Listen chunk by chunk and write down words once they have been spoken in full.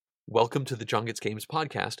Welcome to the John Gets Games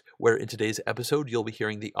podcast, where in today's episode you'll be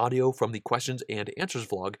hearing the audio from the questions and answers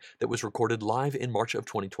vlog that was recorded live in March of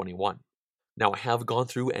 2021. Now, I have gone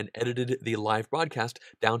through and edited the live broadcast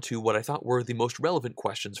down to what I thought were the most relevant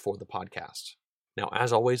questions for the podcast. Now,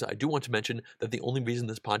 as always, I do want to mention that the only reason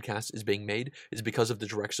this podcast is being made is because of the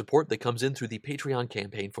direct support that comes in through the Patreon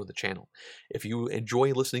campaign for the channel. If you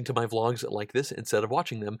enjoy listening to my vlogs like this instead of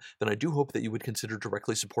watching them, then I do hope that you would consider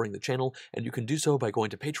directly supporting the channel, and you can do so by going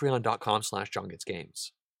to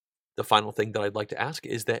patreon.com/johngetsgames. The final thing that I'd like to ask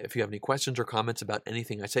is that if you have any questions or comments about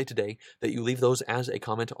anything I say today, that you leave those as a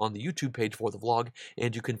comment on the YouTube page for the vlog,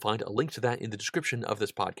 and you can find a link to that in the description of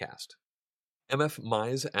this podcast. MF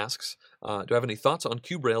Mize asks, do I have any thoughts on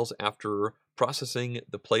Cube Rails after processing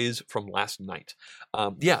the plays from last night?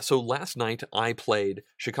 So last night I played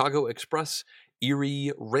Chicago Express,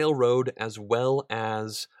 Erie Railroad, as well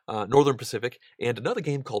as Northern Pacific, and another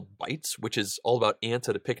game called Bites, which is all about ants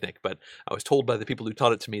at a picnic, but I was told by the people who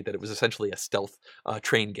taught it to me that it was essentially a stealth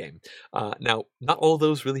train game. Now, not all of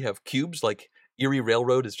those really have cubes. Like Erie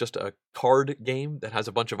Railroad is just a card game that has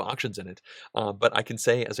a bunch of auctions in it, but I can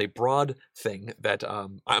say as a broad thing that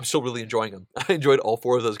I'm still really enjoying them. I enjoyed all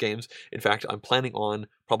four of those games. In fact, I'm planning on,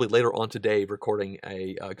 probably later on today, recording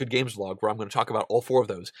a Good Games vlog where I'm going to talk about all four of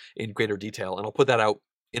those in greater detail, and I'll put that out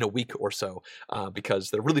in a week or so, because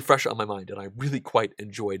they're really fresh on my mind, and I really quite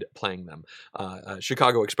enjoyed playing them.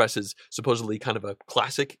 Chicago Express is supposedly kind of a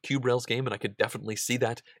classic Cube Rails game, and I could definitely see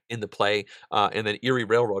that in the play. And then Erie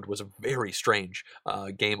Railroad was a very strange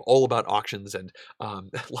game, all about auctions, and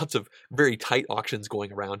lots of very tight auctions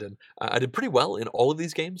going around. And I did pretty well in all of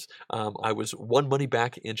these games. I was one money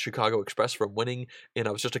back in Chicago Express from winning, and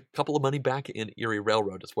I was just a couple of money back in Erie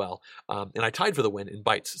Railroad as well. And I tied for the win in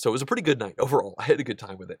Bites, so it was a pretty good night overall. I had a good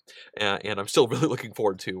time with it, and I'm still really looking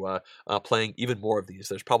forward to playing even more of these.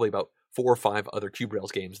 There's probably about 4 or 5 other Cube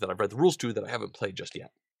Rails games that I've read the rules to that I haven't played just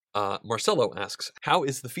yet. Marcelo asks, how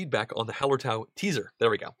is the feedback on the Hallertau teaser?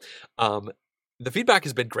 There we go. The feedback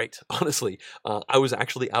has been great, honestly. I was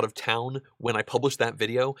actually out of town when I published that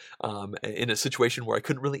video, in a situation where I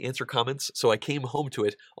couldn't really answer comments, so I came home to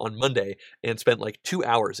it on Monday and spent like 2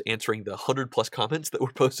 hours answering the 100+ comments that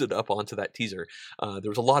were posted up onto that teaser. There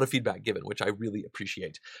was a lot of feedback given, which I really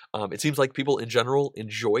appreciate. It seems like people in general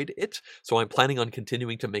enjoyed it, so I'm planning on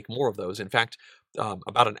continuing to make more of those. In fact,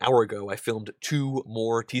 about an hour ago, I filmed 2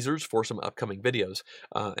 more teasers for some upcoming videos,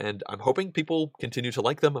 and I'm hoping people continue to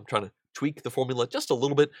like them. I'm trying to tweak the formula just a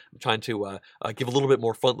little bit. I'm trying to give a little bit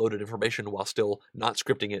more front-loaded information while still not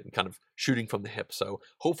scripting it and kind of shooting from the hip. So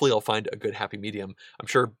hopefully I'll find a good happy medium. I'm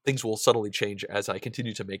sure things will subtly change as I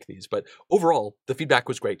continue to make these, but overall, the feedback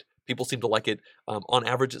was great. People seem to like it. On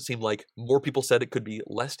average, it seemed like more people said it could be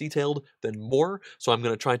less detailed than more, so I'm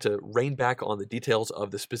going to try to rein back on the details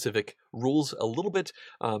of the specific rules a little bit,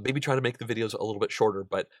 maybe try to make the videos a little bit shorter,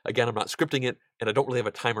 but again, I'm not scripting it, and I don't really have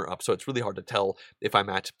a timer up, so it's really hard to tell if I'm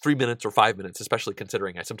at 3 minutes or 5 minutes, especially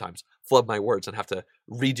considering I sometimes flub my words and have to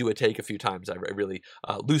redo a take a few times. I really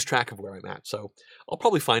lose track of where I'm at, so I'll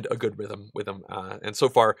probably find a good rhythm with them, and so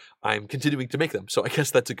far, I'm continuing to make them, so I guess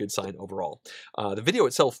that's a good sign overall. The video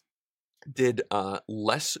itself did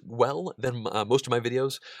less well than most of my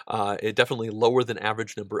videos. It definitely lower than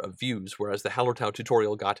average number of views, whereas the Hallertau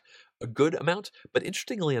tutorial got a good amount. But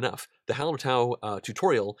interestingly enough, the Hallertau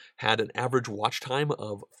tutorial had an average watch time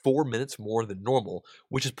of 4 minutes more than normal,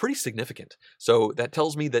 which is pretty significant. So that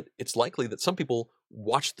tells me that it's likely that some people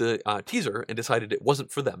watched the teaser and decided it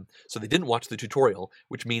wasn't for them, so they didn't watch the tutorial,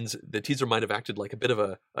 which means the teaser might have acted like a bit of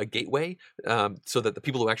a gateway, so that the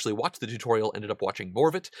people who actually watched the tutorial ended up watching more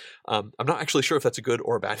of it. I'm not actually sure if that's a good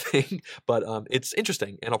or a bad thing, but it's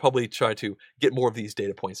interesting, and I'll probably try to get more of these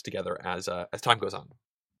data points together as time goes on.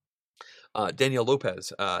 Danielle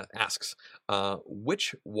Lopez asks,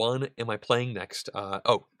 which one am I playing next?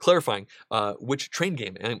 Clarifying, which train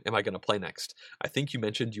game am I going to play next? I think you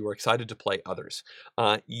mentioned you were excited to play others.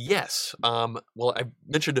 Yes. Well, I've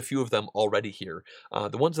mentioned a few of them already here.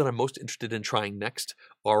 The ones that I'm most interested in trying next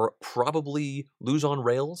are probably Lose on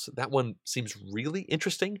Rails. That one seems really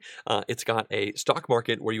interesting. It's got a stock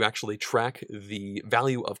market where you actually track the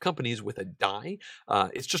value of companies with a die.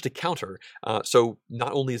 It's just a counter. So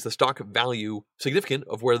not only is the stock value significant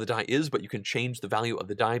of where the die is, but you can change the value of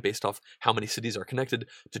the die based off how many cities are connected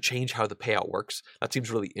to change how the payout works. That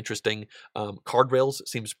seems really interesting. Card Rails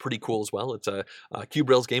seems pretty cool as well. It's a Cube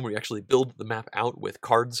Rails game where you actually build the map out with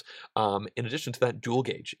cards. In addition to that, Dual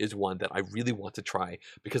Gauge is one that I really want to try,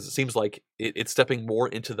 because it seems like it's stepping more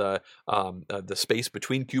into the space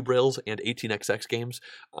between Cube Rails and 18xx games.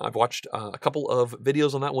 I've watched a couple of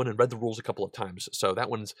videos on that one and read the rules a couple of times, so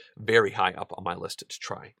that one's very high up on my list to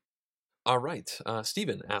try. All right.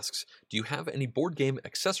 Steven asks, do you have any board game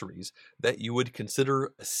accessories that you would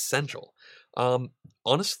consider essential? Um,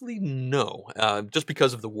 Honestly, no. Just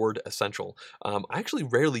because of the word essential. I actually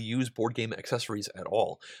rarely use board game accessories at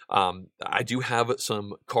all. I do have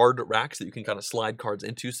some card racks that you can kind of slide cards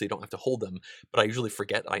into so you don't have to hold them, but I usually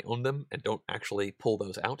forget I own them and don't actually pull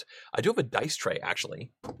those out. I do have a dice tray,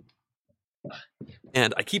 actually.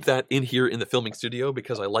 And I keep that in here in the filming studio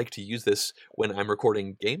because I like to use this when I'm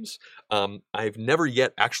recording games. I've never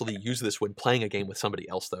yet actually used this when playing a game with somebody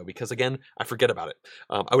else, though, because again, I forget about it.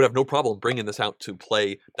 I would have no problem bringing this out to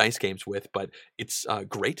play dice games with, but it's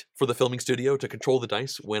great for the filming studio to control the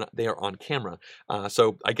dice when they are on camera.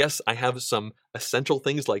 So I guess I have some essential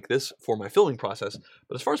things like this for my filming process,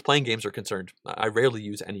 but as far as playing games are concerned, I rarely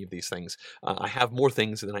use any of these things. I have more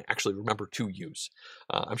things than I actually remember to use.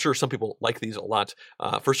 I'm sure some people like these a lot.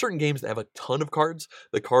 For certain games that have a ton of cards,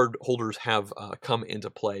 the card holders have come into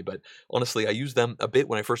play, but honestly, I used them a bit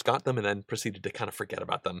when I first got them and then proceeded to kind of forget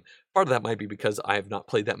about them. Part of that might be because I have not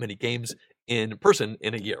played that many games in person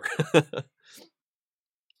in a year.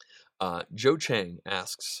 Joe Chang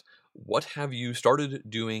asks, what have you started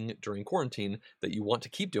doing during quarantine that you want to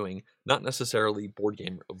keep doing, not necessarily board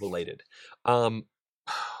game related? Um,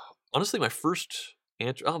 Honestly, my first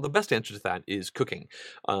answer, the best answer to that is cooking.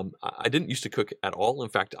 I didn't used to cook at all. In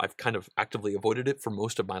fact, I've kind of actively avoided it for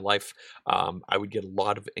most of my life. I would get a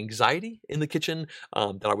lot of anxiety in the kitchen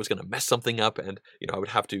that I was going to mess something up, and I would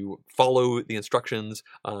have to follow the instructions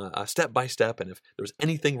step by step. And if there was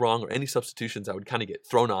anything wrong or any substitutions, I would kind of get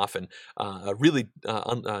thrown off and really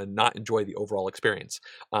not enjoy the overall experience.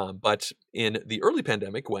 But in the early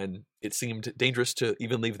pandemic, when it seemed dangerous to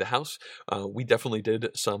even leave the house, we definitely did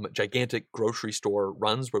some gigantic grocery store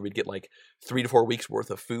runs where we'd get like 3 to 4 weeks worth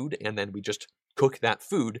of food, and then we just cook that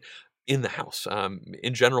food in the house.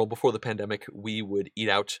 In general, before the pandemic, we would eat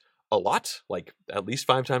out a lot, like at least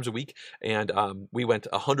 5 times a week. And we went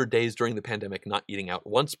 100 days during the pandemic not eating out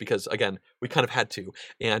once because, again, we kind of had to.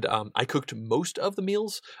 And I cooked most of the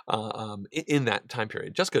meals in that time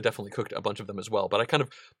period. Jessica definitely cooked a bunch of them as well, but I kind of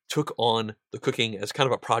took on the cooking as kind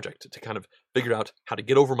of a project to kind of figure out how to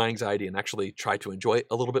get over my anxiety and actually try to enjoy it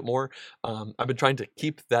a little bit more. I've been trying to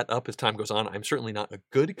keep that up as time goes on. I'm certainly not a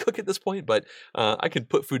good cook at this point, but I can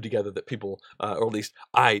put food together that people, or at least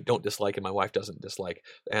I don't dislike and my wife doesn't dislike.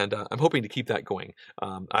 And I'm hoping to keep that going.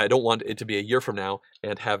 I don't want it to be a year from now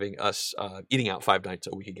and having us eating out 5 nights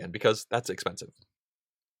a week again, because that's expensive.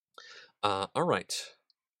 All right.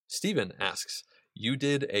 Steven asks, you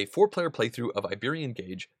did a 4-player playthrough of Iberian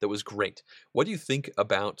Gauge that was great. What do you think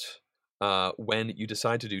about when you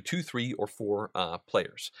decide to do 2, 3, or 4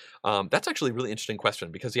 players? That's actually a really interesting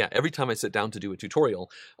question because, yeah, every time I sit down to do a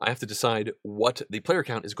tutorial, I have to decide what the player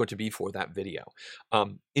count is going to be for that video.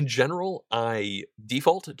 In general, I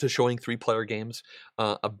default to showing 3-player games.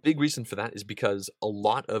 A big reason for that is because a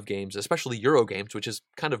lot of games, especially Euro games, which is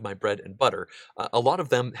kind of my bread and butter, a lot of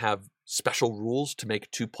them have special rules to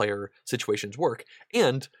make 2-player situations work.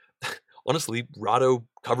 And honestly, Rahdo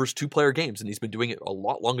covers 2-player games, and he's been doing it a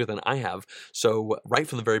lot longer than I have. So right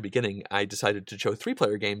from the very beginning, I decided to show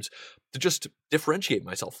 3-player games to just differentiate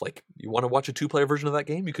myself. Like, you want to watch a 2-player version of that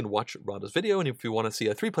game, you can watch Rahdo's video, and if you want to see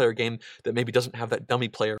a 3-player game that maybe doesn't have that dummy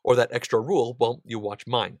player or that extra rule, well, you watch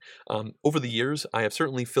mine. Over the years, I have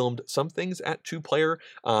certainly filmed some things at 2-player,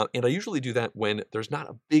 and I usually do that when there's not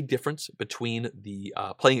a big difference between the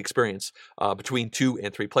playing experience between 2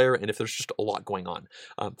 and 3-player, and if there's just a lot going on.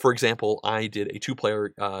 For example, I did a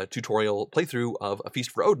 2-player tutorial playthrough of A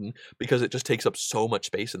Feast for Odin because it just takes up so much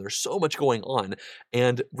space and there's so much going on,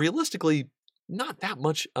 and realistically, not that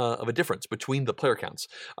much of a difference between the player counts,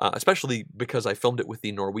 especially because I filmed it with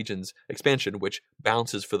the Norwegians expansion, which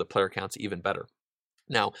balances for the player counts even better.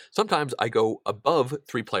 Now, sometimes I go above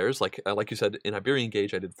 3 players, like you said, in Iberian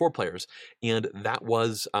Gauge I did 4 players, and that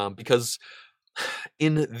was because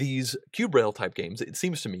in these cube rail type games, it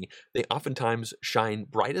seems to me, they oftentimes shine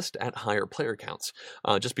brightest at higher player counts,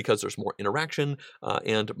 just because there's more interaction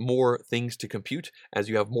and more things to compute as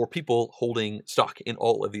you have more people holding stock in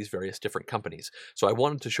all of these various different companies. So I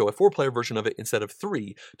wanted to show a 4-player version of it instead of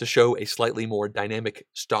 3 to show a slightly more dynamic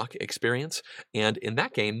stock experience. And in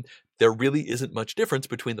that game, there really isn't much difference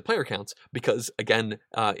between the player counts because, again,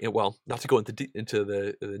 well, not to go into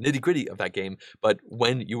the nitty-gritty of that game, but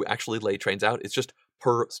when you actually lay trains out, it's just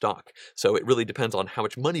per stock. So it really depends on how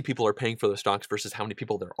much money people are paying for those stocks versus how many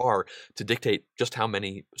people there are to dictate just how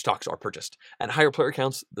many stocks are purchased. At higher player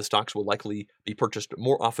counts, the stocks will likely be purchased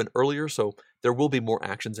more often earlier, so there will be more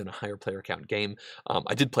actions in a higher player count game.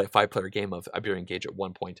 I did play a 5-player game of Iberian Gauge at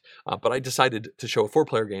one point, but I decided to show a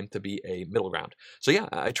 4-player game to be a middle ground. So yeah,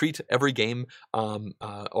 I treat every game,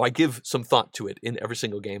 or I give some thought to it in every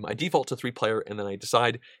single game. I default to 3-player, and then I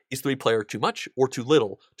decide, is 3-player too much or too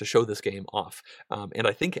little to show this game off? And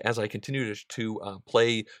I think as I continue to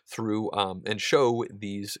play through and show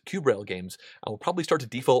these Cube Rail games, I will probably start to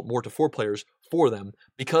default more to 4 players for them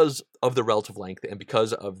because of the relative length and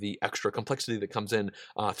because of the extra complexity that comes in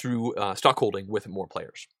through stockholding with more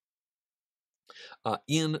players.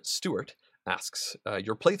 Ian Stewart asks,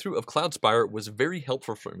 your playthrough of Cloudspire was very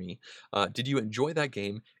helpful for me. Did you enjoy that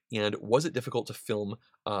game, and was it difficult to film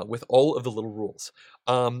with all of the little rules?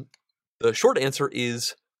 The short answer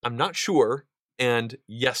is I'm not sure, and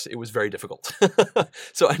yes, it was very difficult.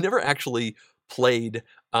 So I never actually played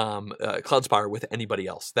Cloudspire with anybody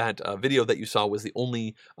else. That video that you saw was the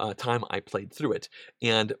only time I played through it,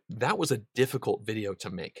 and that was a difficult video to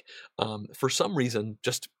make. For some reason,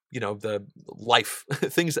 just the life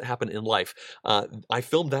things that happen in life. I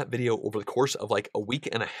filmed that video over the course of like a week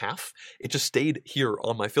and a half. It just stayed here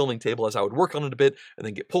on my filming table as I would work on it a bit and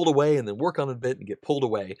then get pulled away and then work on it a bit and get pulled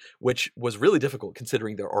away, which was really difficult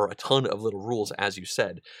considering there are a ton of little rules, as you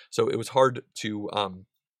said. So it was hard to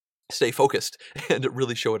stay focused and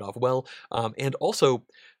really show it off well. And also,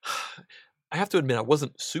 I have to admit, I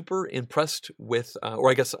wasn't super impressed with, or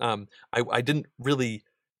I guess I didn't really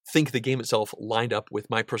think the game itself lined up with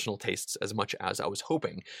my personal tastes as much as I was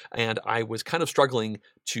hoping. And I was kind of struggling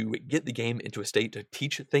to get the game into a state to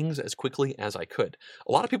teach things as quickly as I could.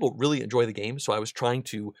 A lot of people really enjoy the game, so I was trying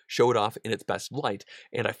to show it off in its best light.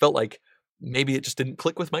 And I felt like maybe it just didn't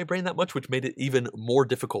click with my brain that much, which made it even more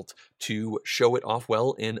difficult to show it off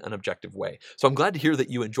well in an objective way. So I'm glad to hear that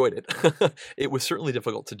you enjoyed it. It was certainly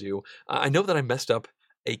difficult to do. I know that I messed up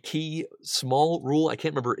a key small rule. I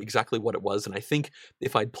can't remember exactly what it was, and I think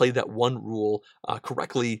if I'd played that one rule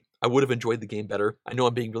correctly, I would have enjoyed the game better. I know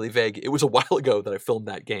I'm being really vague. It was a while ago that I filmed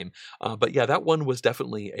that game. But yeah, that one was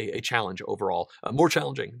definitely a challenge overall, more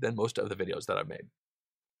challenging than most of the videos that I've made.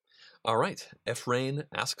 All right, Ephrain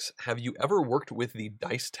asks, have you ever worked with the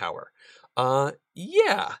Dice Tower?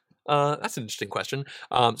 Yeah. That's an interesting question.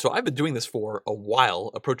 So I've been doing this for a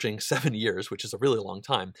while, approaching 7 years, which is a really long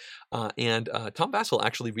time. And Tom Vasel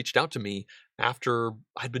actually reached out to me after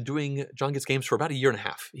I'd been doing John Gets Games for about a year and a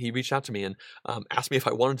half. He reached out to me and asked me if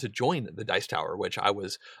I wanted to join the Dice Tower, which I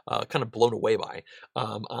was kind of blown away by.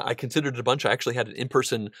 I considered it a bunch. I actually had an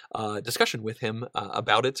in-person discussion with him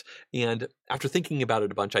about it. And after thinking about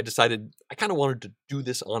it a bunch, I decided I kind of wanted to do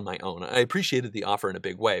this on my own. I appreciated the offer in a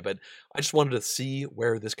big way, but I just wanted to see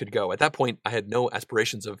where this could go. At that point, I had no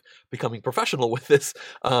aspirations of becoming professional with this,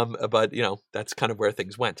 but that's kind of where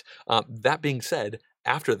things went. That being said,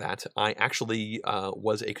 after that, I actually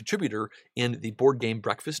was a contributor in the Board Game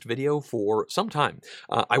Breakfast video for some time.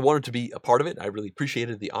 I wanted to be a part of it. I really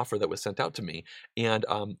appreciated the offer that was sent out to me. And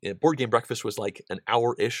Board Game Breakfast was like an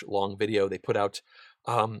hour-ish long video they put out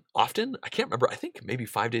often. I can't remember. I think maybe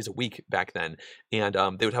 5 days a week back then. And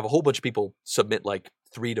they would have a whole bunch of people submit like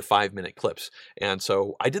 3 to 5 minute clips. And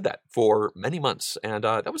so I did that for many months, and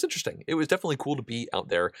that was interesting. It was definitely cool to be out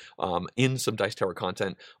there in some Dice Tower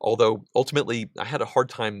content, although ultimately I had a hard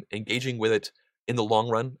time engaging with it in the long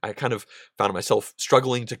run. I kind of found myself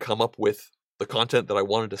struggling to come up with the content that I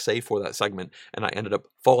wanted to say for that segment, and I ended up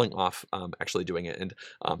falling off actually doing it. And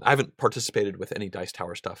I haven't participated with any Dice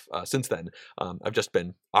Tower stuff since then. I've just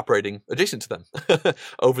been operating adjacent to them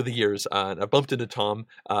over the years. And I've bumped into Tom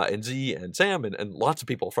and Z and Sam and lots of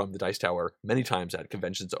people from the Dice Tower many times at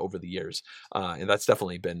conventions over the years. And that's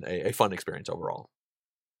definitely been a fun experience overall.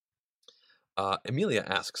 Amelia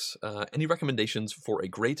asks, any recommendations for a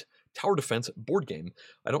great tower defense board game?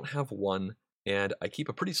 I don't have one, and I keep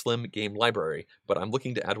a pretty slim game library, but I'm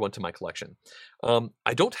looking to add one to my collection.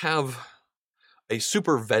 I don't have a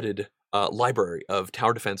super vetted library of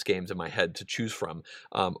tower defense games in my head to choose from.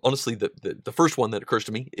 Honestly, the first one that occurs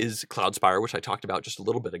to me is Cloudspire, which I talked about just a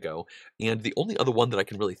little bit ago, and the only other one that I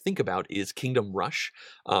can really think about is Kingdom Rush.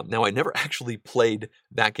 Now, I never actually played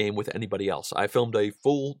that game with anybody else. I filmed a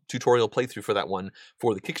full tutorial playthrough for that one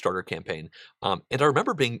for the Kickstarter campaign, and I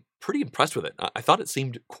remember being pretty impressed with it. I thought it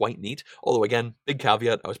seemed quite neat, although again, big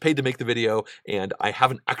caveat, I was paid to make the video, and I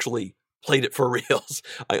haven't actually played it for reals.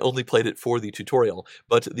 I only played it for the tutorial,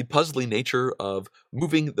 but the puzzly nature of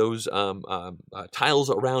moving those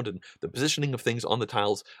tiles around and the positioning of things on the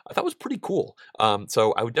tiles, I thought was pretty cool.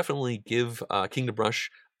 So I would definitely give Kingdom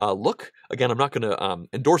Rush look. Again, I'm not going to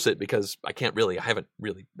endorse it because I haven't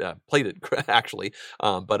really played it actually,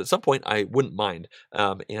 but at some point I wouldn't mind.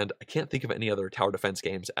 And I can't think of any other tower defense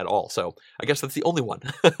games at all. So I guess that's the only one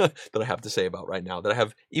that I have to say about right now that I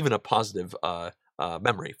have even a positive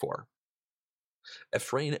memory for.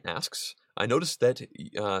 Ephraim asks, I noticed that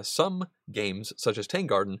some games, such as Tang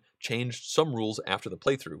Garden, changed some rules after the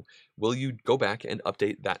playthrough. Will you go back and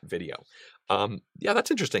update that video? Yeah,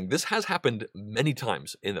 that's interesting. This has happened many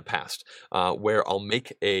times in the past, where I'll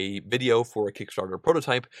make a video for a Kickstarter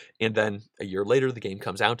prototype, and then a year later the game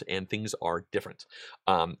comes out and things are different.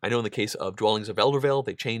 I know in the case of Dwellings of Eldervale,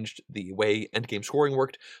 they changed the way endgame scoring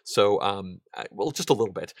worked, so, well, just a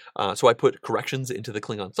little bit. So I put corrections into the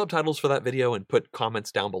Klingon subtitles for that video and put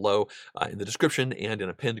comments down below in the description and in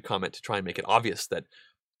a pinned comment to try and make it obvious that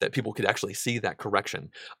people could actually see that correction.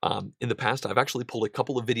 In the past, I've actually pulled a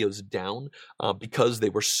couple of videos down because they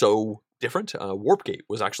were so different. Warpgate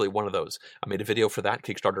was actually one of those. I made a video for that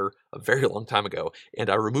Kickstarter a very long time ago, and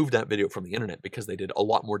I removed that video from the internet because they did a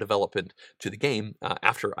lot more development to the game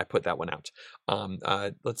after I put that one out.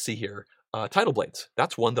 Let's see here. Tidal Blades.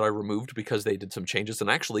 That's one that I removed because they did some changes and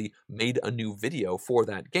actually made a new video for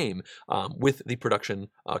that game with the production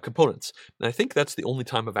components. And I think that's the only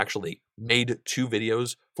time I've actually made two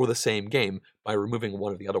videos for the same game by removing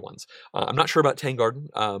one of the other ones. I'm not sure about Tang Garden.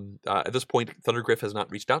 At this point, Thundergriff has not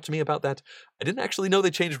reached out to me about that. I didn't actually know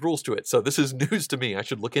they changed rules to it, so this is news to me. I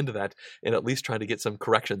should look into that and at least try to get some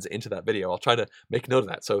corrections into that video. I'll try to make note of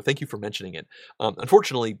that, so thank you for mentioning it.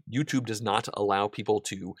 Unfortunately, YouTube does not allow people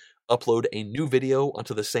to upload a new video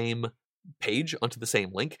onto the same page, onto the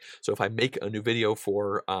same link. So if I make a new video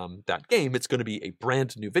for that game, it's going to be a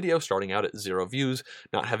brand new video starting out at 0 views,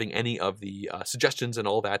 not having any of the suggestions and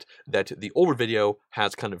all that the older video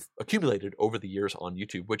has kind of accumulated over the years on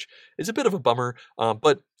YouTube, which is a bit of a bummer,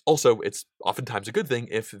 but also, it's oftentimes a good thing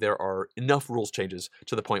if there are enough rules changes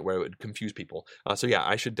to the point where it would confuse people. So yeah,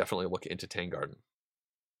 I should definitely look into Tang Garden.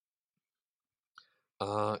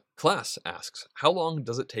 Class asks, how long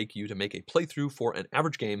does it take you to make a playthrough for an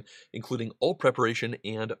average game, including all preparation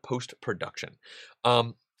and post-production?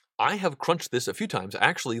 I have crunched this a few times. I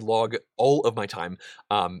actually log all of my time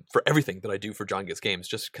for everything that I do for John Gets Games,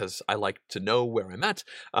 just because I like to know where I'm at,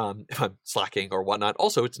 if I'm slacking or whatnot.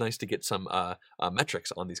 Also, it's nice to get some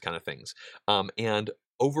metrics on these kind of things. And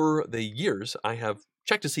over the years, I have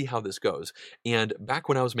checked to see how this goes. And back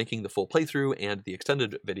when I was making the full playthrough and the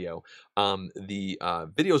extended video, the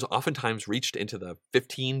videos oftentimes reached into the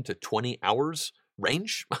 15 to 20 hours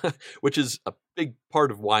range, which is a big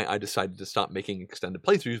part of why I decided to stop making extended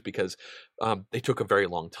playthroughs, because they took a very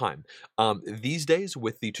long time. These days,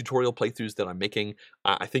 with the tutorial playthroughs that I'm making,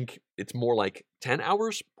 I think it's more like 10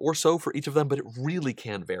 hours or so for each of them, but it really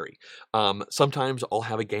can vary. Sometimes I'll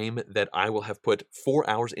have a game that I will have put 4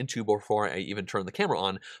 hours into before I even turn the camera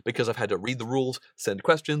on, because I've had to read the rules, send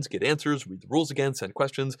questions, get answers, read the rules again, send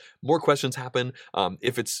questions, more questions happen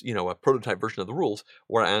if it's, a prototype version of the rules,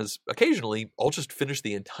 whereas occasionally I'll just finish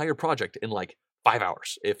the entire project in like 5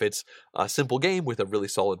 hours if it's a simple game with a really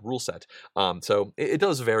solid rule set. So it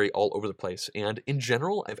does vary all over the place. And in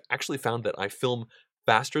general, I've actually found that I film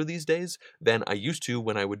faster these days than I used to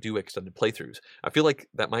when I would do extended playthroughs. I feel like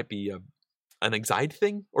that might be an anxiety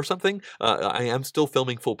thing or something. I am still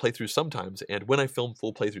filming full playthroughs sometimes, and when I film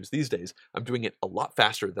full playthroughs these days, I'm doing it a lot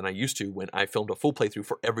faster than I used to when I filmed a full playthrough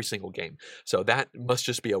for every single game. So that must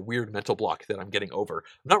just be a weird mental block that I'm getting over.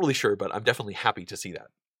 I'm not really sure, but I'm definitely happy to see that.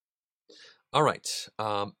 All right,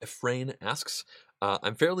 Ephraim asks,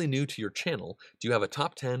 I'm fairly new to your channel. Do you have a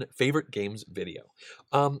top 10 favorite games video?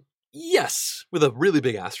 Yes, with a really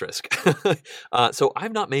big asterisk. So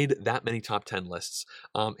I've not made that many top 10 lists.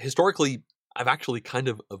 Historically, I've actually kind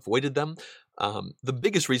of avoided them. The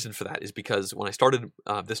biggest reason for that is because when I started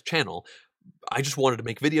this channel, I just wanted to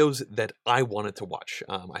make videos that I wanted to watch.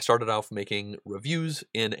 I started off making reviews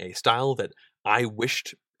in a style that I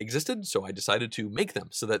wished existed, so I decided to make them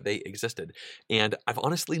so that they existed. And I've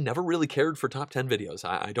honestly never really cared for top 10 videos.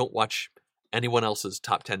 I don't watch anyone else's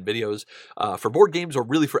top 10 videos for board games or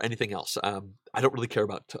really for anything else. I don't really care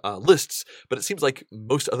about lists, but it seems like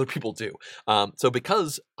most other people do. So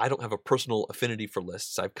because I don't have a personal affinity for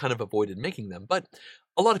lists, I've kind of avoided making them, but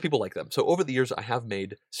a lot of people like them. So over the years, I have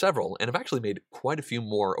made several, and I've actually made quite a few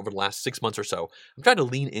more over the last 6 months or so. I'm trying to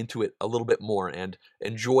lean into it a little bit more and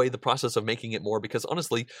enjoy the process of making it more, because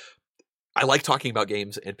honestly, I like talking about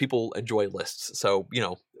games and people enjoy lists. So,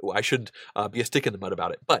 I shouldn't be a stick in the mud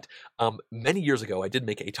about it. But many years ago, I did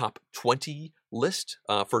make a top 20 list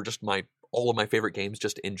for just all of my favorite games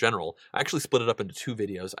just in general. I actually split it up into 2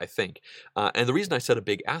 videos, I think. And the reason I said a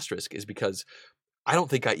big asterisk is because I don't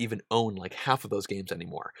think I even own like half of those games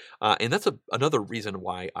anymore. And that's another reason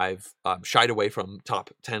why I've shied away from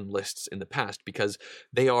top 10 lists in the past, because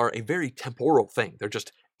they are a very temporal thing. They're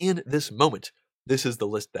just in this moment. This is the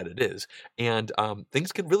list that it is. And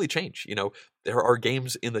things can really change. You know, there are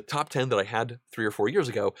games in the top 10 that I had 3 or 4 years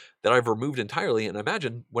ago that I've removed entirely. And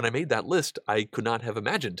imagine when I made that list, I could not have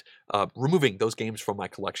imagined removing those games from my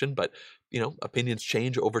collection. But, you know, opinions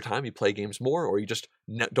change over time. You play games more, or you just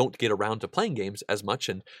don't get around to playing games as much.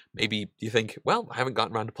 And maybe you think, well, I haven't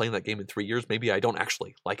gotten around to playing that game in 3 years. Maybe I don't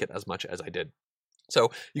actually like it as much as I did. So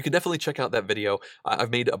you can definitely check out that video. I've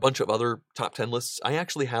made a bunch of other top 10 lists. I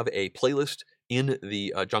actually have a playlist in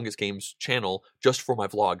the John Gets Games channel just for my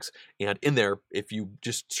vlogs. And in there, if you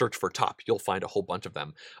just search for top, you'll find a whole bunch of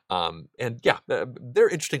them. And yeah, they're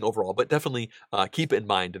interesting overall, but definitely keep in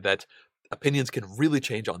mind that opinions can really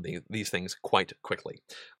change on these things quite quickly.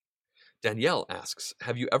 Danielle asks,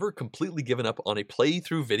 have you ever completely given up on a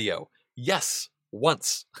playthrough video? Yes,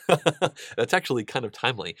 once. That's actually kind of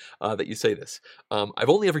timely that you say this. I've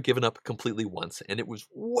only ever given up completely once, and it was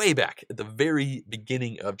way back at the very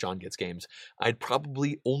beginning of John Gets Games. I'd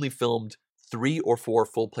probably only filmed 3 or 4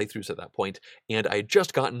 full playthroughs at that point, and I had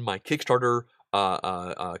just gotten my Kickstarter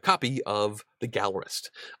copy of The Gallerist.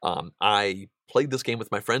 I played this game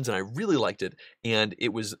with my friends and I really liked it, and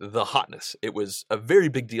it was the hotness. It was a very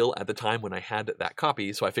big deal at the time when I had that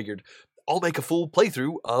copy, so I figured I'll make a full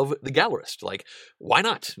playthrough of The Gallerist. Like, why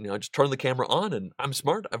not? You know, just turn the camera on, and I'm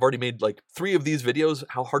smart. I've already made like 3 of these videos.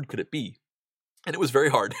 How hard could it be? And it was very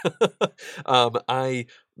hard. I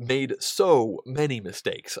made so many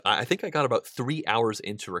mistakes. I think I got about 3 hours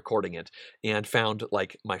into recording it and found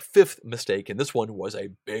like my 5th mistake, and this one was a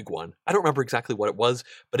big one. I don't remember exactly what it was,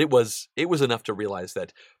 but it was enough to realize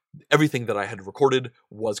that everything that I had recorded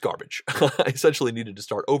was garbage. I essentially needed to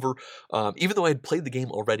start over. Even though I had played the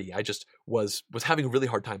game already, I just was having a really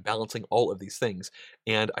hard time balancing all of these things.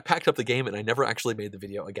 And I packed up the game and I never actually made the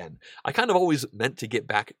video again. I kind of always meant to get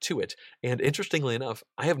back to it. And interestingly enough,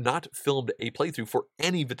 I have not filmed a playthrough for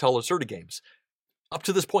any Vital Lacerda games up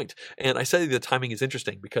to this point. And I say the timing is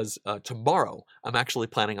interesting because tomorrow I'm actually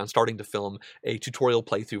planning on starting to film a tutorial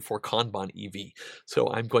playthrough for Kanban EV. So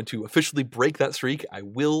I'm going to officially break that streak. I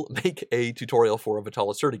will make a tutorial for a Vital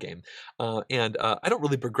Lacerda game. And I don't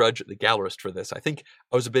really begrudge The Gallerist for this. I think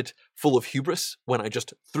I was a bit full of hubris when I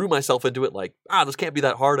just threw myself into it like, this can't be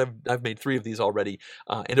that hard. I've made 3 of these already.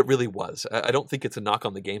 And it really was. I don't think it's a knock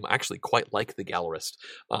on the game. I actually quite like The Gallerist.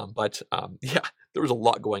 But yeah, there was a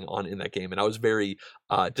lot going on in that game, and I was very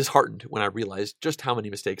disheartened when I realized just how many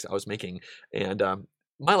mistakes I was making. And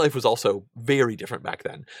my life was also very different back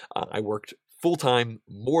then. I worked full-time,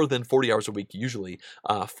 more than 40 hours a week usually,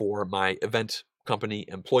 for my event company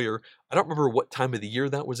employer. I don't remember what time of the year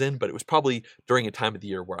that was in, but it was probably during a time of the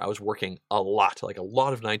year where I was working a lot, like a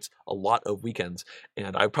lot of nights, a lot of weekends,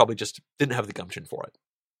 and I probably just didn't have the gumption for it.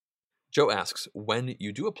 Joe asks, when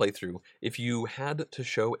you do a playthrough, if you had to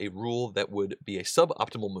show a rule that would be a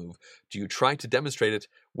suboptimal move, do you try to demonstrate it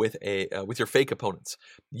with your fake opponents?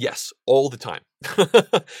 Yes, all the time.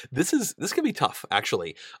 This can be tough,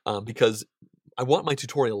 actually, because I want my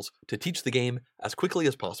tutorials to teach the game as quickly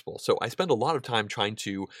as possible. So I spend a lot of time trying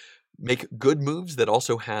to make good moves that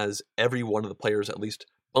also has every one of the players at least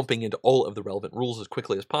bumping into all of the relevant rules as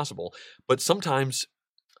quickly as possible. But sometimes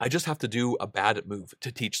I just have to do a bad move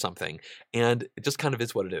to teach something, and it just kind of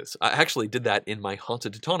is what it is. I actually did that in my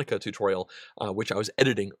Haunted Teutonica tutorial, which I was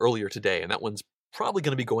editing earlier today, and that one's probably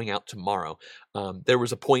going to be going out tomorrow. There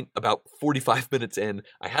was a point about 45 minutes in,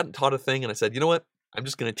 I hadn't taught a thing, and I said, you know what? I'm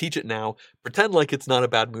just going to teach it now, pretend like it's not a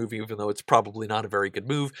bad move, even though it's probably not a very good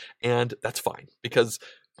move, and that's fine, because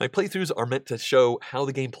my playthroughs are meant to show how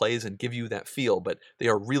the game plays and give you that feel, but they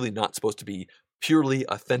are really not supposed to be purely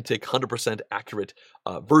authentic, 100% accurate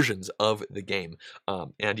versions of the game.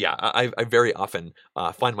 And yeah, I very often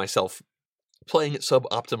find myself playing it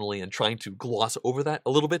suboptimally and trying to gloss over that a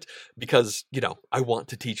little bit because, you know, I want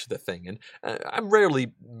to teach the thing. And I'm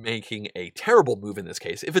rarely making a terrible move in this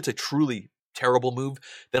case. If it's a truly terrible move,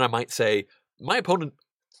 then I might say, my opponent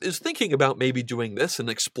is thinking about maybe doing this and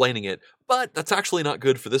explaining it, but that's actually not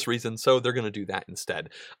good for this reason, so they're going to do that instead.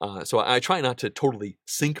 So I try not to totally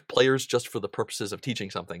sink players just for the purposes of teaching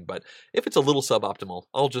something, but if it's a little suboptimal,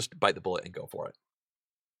 I'll just bite the bullet and go for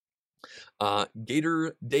it.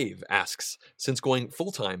 Gator Dave asks, since going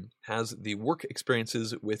full-time, has the work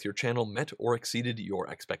experiences with your channel met or exceeded your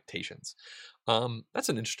expectations? That's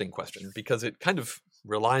an interesting question because it kind of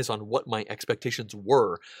relies on what my expectations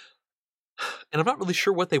were. And I'm not really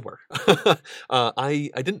sure what they were. I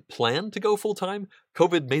didn't plan to go full time.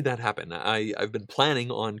 COVID made that happen. I've been planning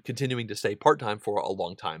on continuing to stay part time for a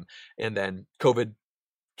long time, and then COVID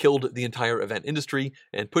killed the entire event industry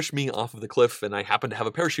and pushed me off of the cliff. And I happened to have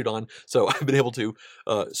a parachute on, so I've been able to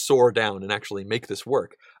soar down and actually make this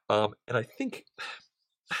work. And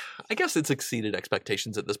I guess it's exceeded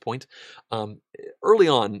expectations at this point. Early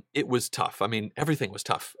on, it was tough. I mean, everything was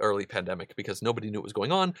tough early pandemic because nobody knew what was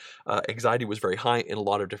going on. Anxiety was very high in a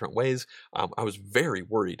lot of different ways. I was very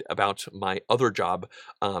worried about my other job,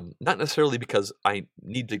 not necessarily because I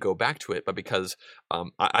need to go back to it, but because I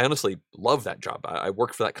honestly love that job. I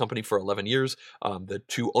worked for that company for 11 years. The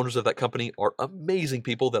two owners of that company are amazing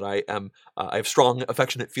people that I have strong,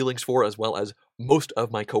 affectionate feelings for, as well as most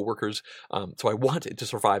of my coworkers. So I want it to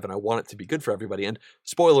survive and I want it to be good for everybody. And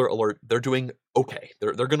spoiler alert, they're doing okay.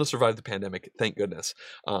 They're going to survive the pandemic, thank goodness.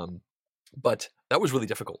 But that was really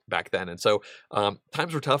difficult back then. And so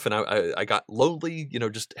times were tough and I got lonely,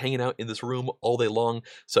 just hanging out in this room all day long.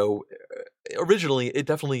 So originally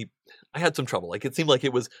I had some trouble. Like, it seemed like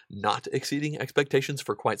it was not exceeding expectations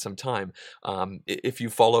for quite some time. If you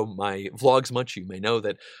follow my vlogs much, you may know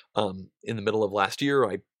that in the middle of last year,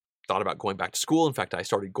 I thought about going back to school. In fact, I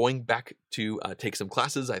started going back to take some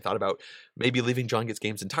classes. I thought about maybe leaving John Gets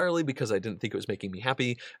Games entirely because I didn't think it was making me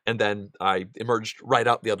happy. And then I emerged right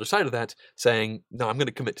out the other side of that saying, no, I'm going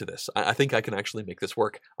to commit to this. I think I can actually make this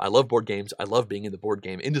work. I love board games. I love being in the board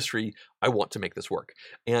game industry. I want to make this work.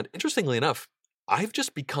 And interestingly enough, I've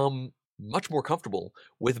just become much more comfortable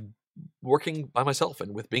with working by myself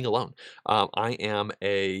and with being alone. I am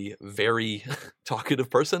a very talkative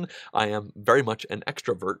person. I am very much an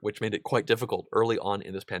extrovert, which made it quite difficult early on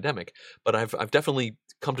in this pandemic. But I've definitely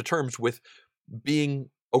come to terms with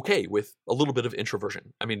being okay with a little bit of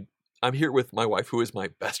introversion. I mean, I'm here with my wife, who is my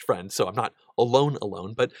best friend, so I'm not alone,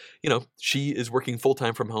 but she is working full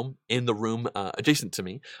time from home in the room adjacent to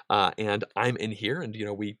me, and I'm in here, and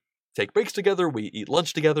we take breaks together, we eat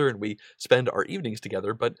lunch together, and we spend our evenings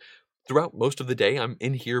together. But throughout most of the day, I'm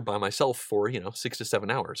in here by myself for 6 to 7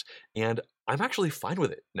 hours, and I'm actually fine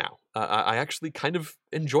with it now. I actually kind of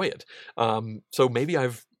enjoy it. So maybe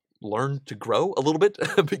I've learned to grow a little bit,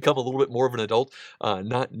 become a little bit more of an adult,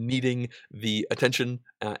 not needing the attention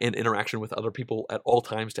and interaction with other people at all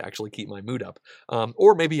times to actually keep my mood up.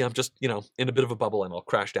 Or maybe I'm just, in a bit of a bubble and I'll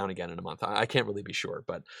crash down again in a month. I can't really be sure,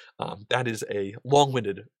 but that is a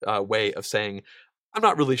long-winded way of saying I'm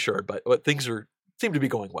not really sure, but things seem to be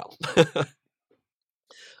going well.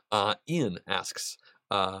 Ian asks,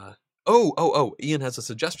 Ian has a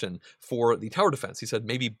suggestion for the tower defense. He said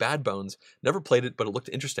maybe Bad Bones. Never played it, but it looked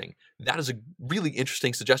interesting. That is a really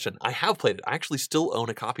interesting suggestion. I have played it. I actually still own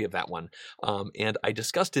a copy of that one. And I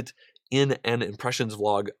discussed it in an Impressions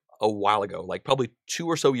vlog a while ago, like probably 2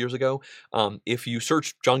 or so years ago. If you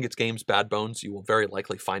search John Gets Games Bad Bones, you will very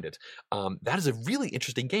likely find it. That is a really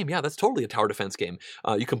interesting game. Yeah, that's totally a tower defense game.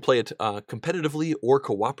 You can play it competitively or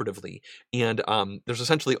cooperatively. And there's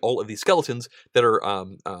essentially all of these skeletons that are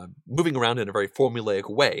moving around in a very formulaic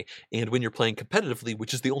way. And when you're playing competitively,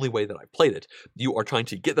 which is the only way that I played it, you are trying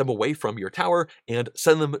to get them away from your tower and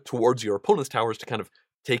send them towards your opponent's towers to kind of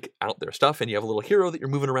take out their stuff, and you have a little hero that you're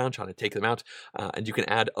moving around trying to take them out, and you can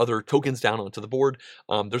add other tokens down onto the board.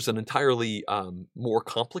 There's an entirely more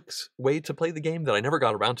complex way to play the game that I never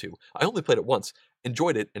got around to. I only played it once,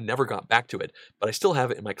 enjoyed it, and never got back to it, but I still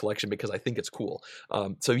have it in my collection because I think it's cool.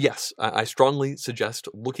 So yes, I strongly suggest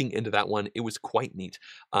looking into that one. It was quite neat,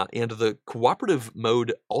 and the cooperative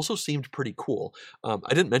mode also seemed pretty cool.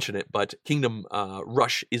 I didn't mention it, but Kingdom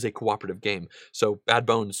Rush is a cooperative game, so Bad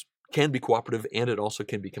Bones can be cooperative and it also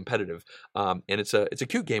can be competitive, and it's a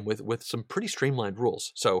cute game with some pretty streamlined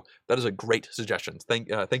rules. So that is a great suggestion. Thank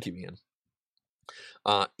you, Ian.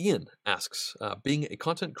 Ian asks, being a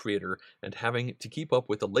content creator and having to keep up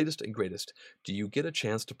with the latest and greatest, do you get a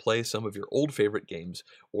chance to play some of your old favorite games,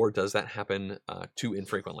 or does that happen too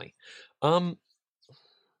infrequently? What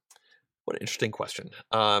an interesting question.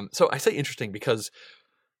 So I say interesting because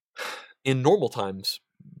in normal times,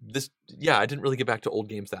 I didn't really get back to old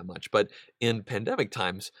games that much, but in pandemic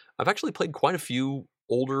times, I've actually played quite a few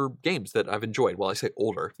older games that I've enjoyed. Well, I say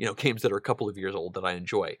older, games that are a couple of years old that I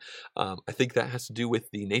enjoy. I think that has to do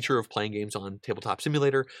with the nature of playing games on Tabletop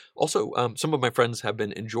Simulator. Also, some of my friends have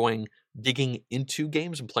been enjoying digging into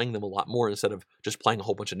games and playing them a lot more instead of just playing a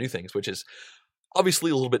whole bunch of new things, which is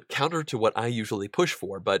obviously a little bit counter to what I usually push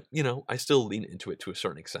for, but, I still lean into it to a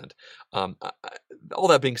certain extent. All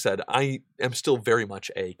that being said, I am still very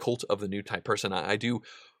much a cult of the new type person. I do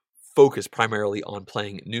focus primarily on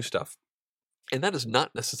playing new stuff. And that is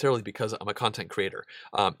not necessarily because I'm a content creator.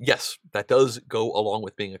 Yes, that does go along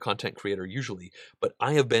with being a content creator usually, but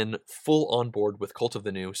I have been full on board with Cult of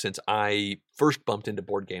the New since I first bumped into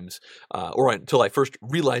board games, or until I first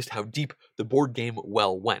realized how deep the board game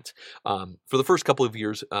well went. For the first couple of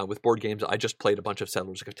years with board games, I just played a bunch of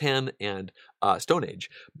Settlers of Catan and Stone Age.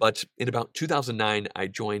 But in about 2009, I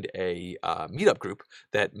joined a meetup group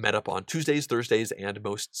that met up on Tuesdays, Thursdays, and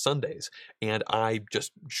most Sundays. And I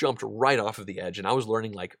just jumped right off of the edge, and I was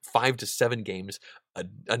learning like 5 to 7 games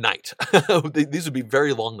a night. These would be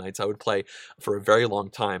very long nights. I would play for a very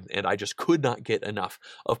long time, and I just could not get enough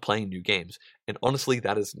of playing new games. And honestly,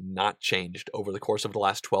 that has not changed over the course of the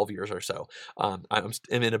last 12 years or so.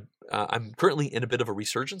 I'm currently in a bit of a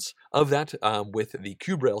resurgence of that with the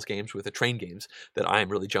Cube Rails games, with the train games that I am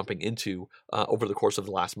really jumping into over the course of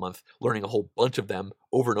the last month, learning a whole bunch of them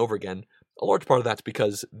over and over again. A large part of that's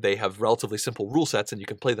because they have relatively simple rule sets and you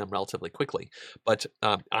can play them relatively quickly. But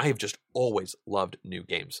I have just always loved new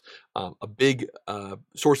games. A big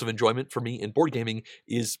source of enjoyment for me in board gaming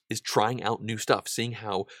is trying out new stuff, seeing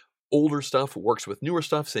how older stuff works with newer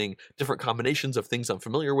stuff, seeing different combinations of things I'm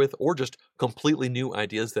familiar with, or just completely new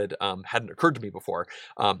ideas that hadn't occurred to me before.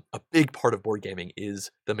 A big part of board gaming is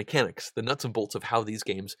the mechanics, the nuts and bolts of how these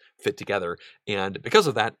games fit together. And because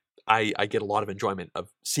of that, I get a lot of enjoyment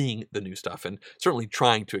of seeing the new stuff and certainly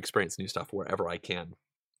trying to experience new stuff wherever I can.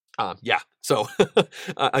 So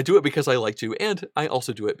I do it because I like to, and I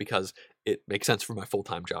also do it because it makes sense for my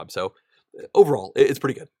full-time job. So overall, it's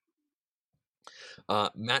pretty good.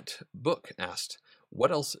 Matt Book asked,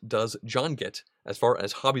 what else does John get as far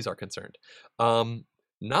as hobbies are concerned?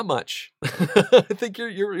 Not much. I think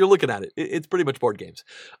you're looking at it. It's pretty much board games.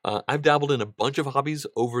 I've dabbled in a bunch of hobbies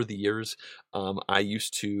over the years. I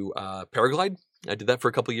used to paraglide. I did that for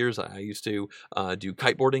a couple of years. I used to do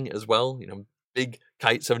kiteboarding as well. Big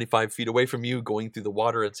kite 75 feet away from you going through the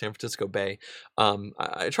water at San Francisco Bay.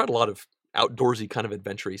 I tried a lot of outdoorsy kind of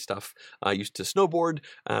adventure-y stuff. I used to snowboard,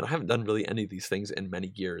 and I haven't done really any of these things in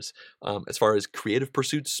many years. As far as creative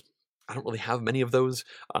pursuits, I don't really have many of those.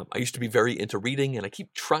 I used to be very into reading, and I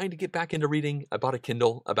keep trying to get back into reading. I bought a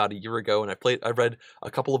Kindle about a year ago, and I read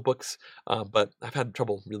a couple of books, but I've had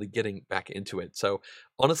trouble really getting back into it. So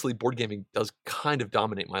honestly, board gaming does kind of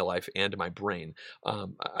dominate my life and my brain.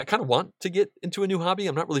 I kind of want to get into a new hobby.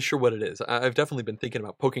 I'm not really sure what it is. I've definitely been thinking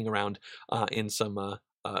about poking around in some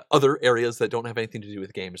other areas that don't have anything to do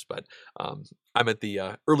with games, but I'm at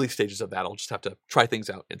the early stages of that. I'll just have to try things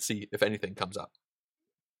out and see if anything comes up.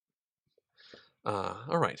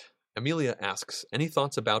 All right. Amelia asks, any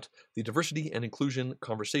thoughts about the diversity and inclusion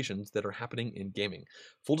conversations that are happening in gaming?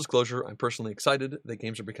 Full disclosure, I'm personally excited that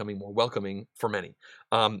games are becoming more welcoming for many.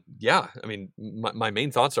 My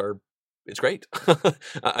main thoughts are, it's great.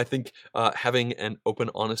 I think having an open,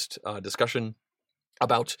 honest discussion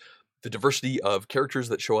about the diversity of characters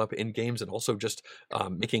that show up in games, and also just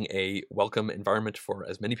making a welcome environment for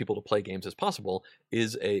as many people to play games as possible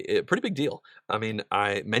is a pretty big deal. I mean,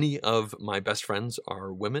 many of my best friends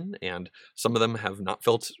are women, and some of them have not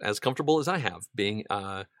felt as comfortable as I have being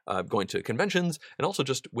going to conventions, and also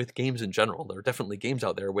just with games in general. There are definitely games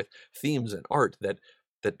out there with themes and art that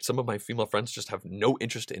some of my female friends just have no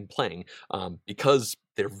interest in playing because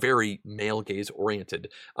they're very male gaze oriented,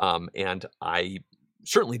 and I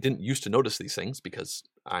certainly didn't used to notice these things because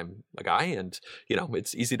I'm a guy, and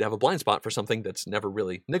it's easy to have a blind spot for something that's never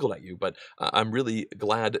really niggled at you. But I'm really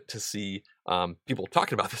glad to see people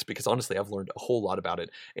talking about this, because honestly, I've learned a whole lot about it,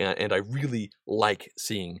 and I really like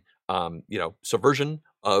seeing subversion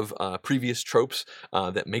of previous tropes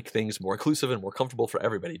that make things more inclusive and more comfortable for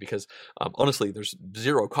everybody, because honestly, there's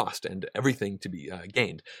zero cost and everything to be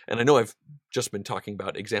gained. And I know I've just been talking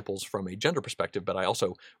about examples from a gender perspective, but I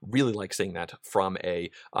also really like seeing that from a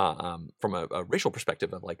racial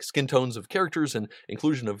perspective, of like skin tones of characters and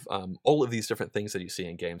inclusion of all of these different things that you see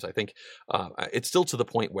in games. I think it's still to the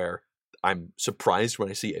point where I'm surprised when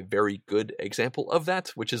I see a very good example of that,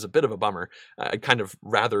 which is a bit of a bummer. I'd kind of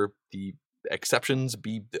rather the exceptions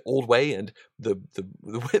be the old way and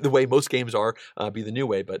the way most games are be the new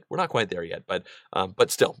way, but we're not quite there yet.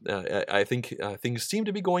 But still, I think things seem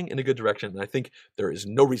to be going in a good direction, and I think there is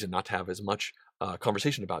no reason not to have as much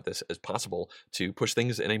conversation about this as possible to push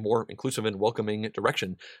things in a more inclusive and welcoming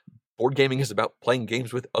direction. Board gaming is about playing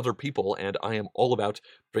games with other people, and I am all about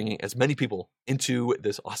bringing as many people into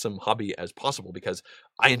this awesome hobby as possible because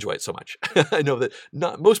I enjoy it so much. I know that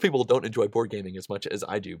not most people don't enjoy board gaming as much as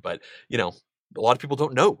I do, but a lot of people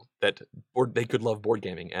don't know that they could love board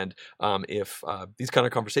gaming, and if these kind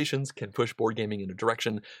of conversations can push board gaming in a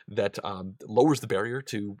direction that lowers the barrier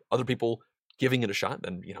to other people giving it a shot,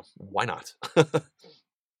 then why not?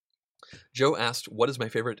 Joe asked, what is my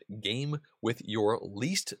favorite game with your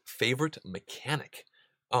least favorite mechanic?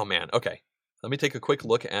 Oh man, okay. Let me take a quick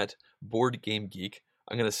look at Board Game Geek.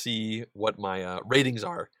 I'm going to see what my ratings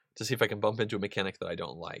are to see if I can bump into a mechanic that I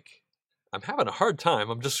don't like. I'm having a hard time.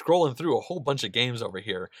 I'm just scrolling through a whole bunch of games over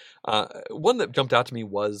here. One that jumped out to me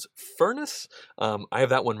was Furnace. I have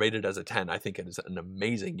that one rated as a 10. I think it is an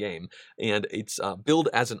amazing game. And it's billed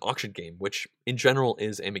as an auction game, which in general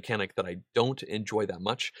is a mechanic that I don't enjoy that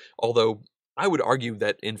much. Although I would argue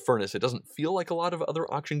that in Furnace, it doesn't feel like a lot of other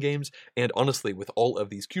auction games. And honestly, with all of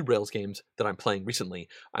these Cube Rails games that I'm playing recently,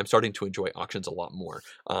 I'm starting to enjoy auctions a lot more.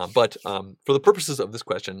 But for the purposes of this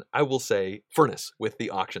question, I will say Furnace with the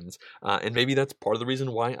auctions. And maybe that's part of the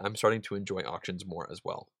reason why I'm starting to enjoy auctions more as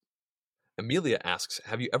well. Amelia asks,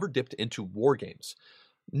 have you ever dipped into war games?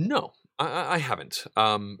 No, I haven't.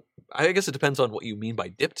 I guess it depends on what you mean by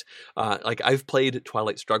dipped. Like I've played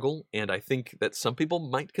Twilight Struggle, and I think that some people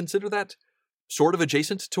might consider that sort of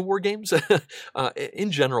adjacent to war games. In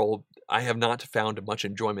general, I have not found much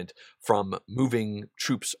enjoyment from moving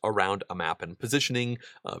troops around a map and positioning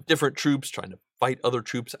different troops, trying to fight other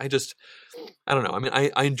troops. I don't know. I mean,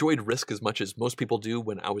 I enjoyed Risk as much as most people do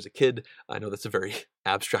when I was a kid. I know that's a very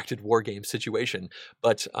abstracted war game situation,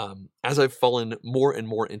 but as I've fallen more and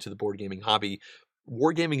more into the board gaming hobby,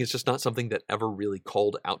 wargaming is just not something that ever really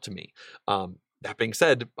called out to me. That being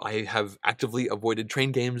said, I have actively avoided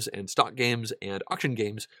train games and stock games and auction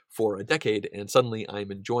games for a decade, and suddenly I'm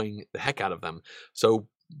enjoying the heck out of them. So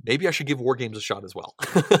maybe I should give war games a shot as well.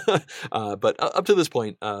 But up to this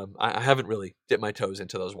point, I haven't really dipped my toes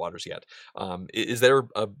into those waters yet. Is there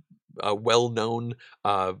a well-known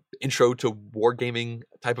intro to wargaming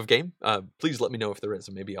type of game? Please let me know if there is,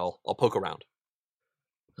 and maybe I'll poke around.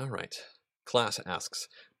 All right. Class asks,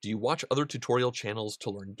 do you watch other tutorial channels to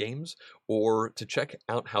learn games or to check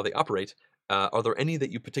out how they operate? Are there any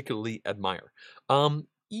that you particularly admire?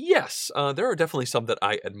 Yes, there are definitely some that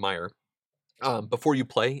I admire. Before You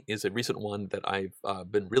Play is a recent one that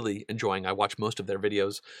I've been really enjoying. I watch most of their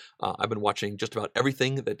videos. I've been watching just about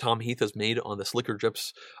everything that Tom Heath has made on the Slicker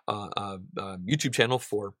Drips YouTube channel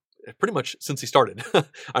for pretty much since he started.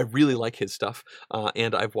 I really like his stuff,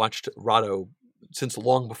 and I've watched Rahdo since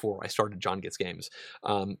long before I started John Gets Games.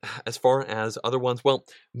 As far as other ones, well,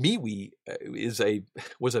 MeWe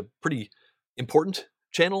was a pretty important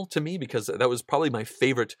channel to me because that was probably my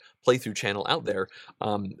favorite playthrough channel out there.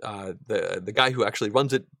 The guy who actually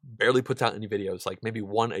runs it barely puts out any videos, like maybe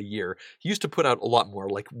one a year. He used to put out a lot more,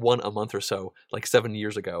 like one a month or so, like 7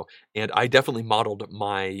 years ago. And I definitely modeled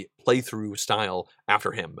my playthrough style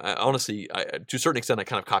after him. Honestly, to a certain extent, I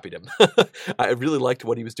kind of copied him. I really liked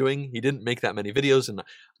what he was doing. He didn't make that many videos, and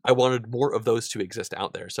I wanted more of those to exist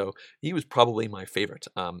out there. So he was probably my favorite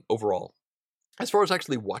overall. As far as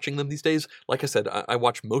actually watching them these days, like I said, I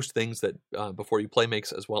watch most things that Before You Play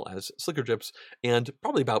makes, as well as Slicker Drips, and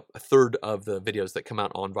probably about a third of the videos that come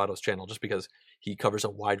out on Rahdo's channel, just because he covers a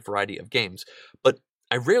wide variety of games. But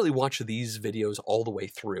I rarely watch these videos all the way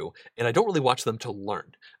through, and I don't really watch them to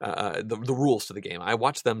learn the rules to the game. I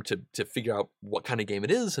watch them to figure out what kind of game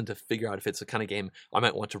it is, and to figure out if it's the kind of game I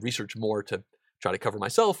might want to research more to try to cover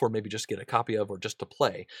myself, or maybe just get a copy of, or just to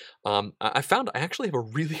play. I found I actually have a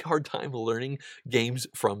really hard time learning games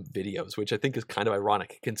from videos, which I think is kind of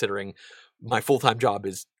ironic considering my full-time job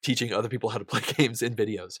is teaching other people how to play games in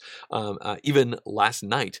videos. Even last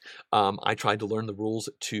night, I tried to learn the rules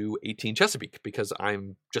to 18 Chesapeake because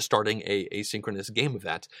I'm just starting a asynchronous game of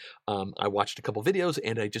that. I watched a couple videos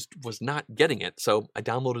and I just was not getting it. So I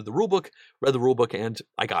downloaded the rulebook, read the rulebook, and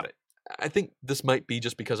I got it. I think this might be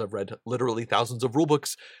just because I've read literally thousands of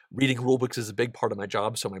rulebooks. Reading rulebooks is a big part of my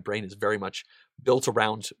job, so my brain is very much built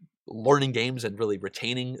around learning games and really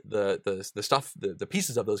retaining the stuff, the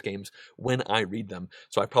pieces of those games when I read them.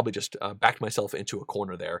 So I probably just backed myself into a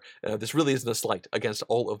corner there. This really isn't a slight against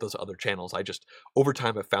all of those other channels. I just, over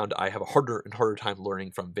time, I've found I have a harder and harder time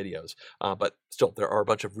learning from videos. But still, there are a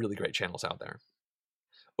bunch of really great channels out there.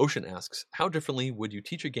 Ocean asks, how differently would you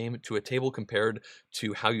teach a game to a table compared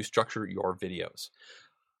to how you structure your videos?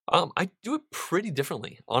 I do it pretty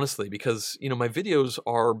differently, honestly, because my videos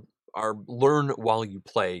are learn while you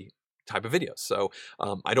play type of videos. So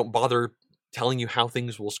I don't bother telling you how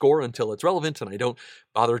things will score until it's relevant, and I don't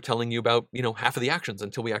bother telling you about half of the actions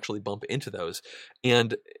until we actually bump into those.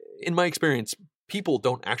 And in my experience, people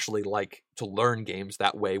don't actually like to learn games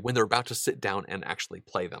that way when they're about to sit down and actually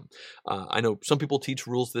play them. I know some people teach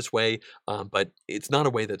rules this way, but it's not a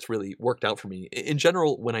way that's really worked out for me. In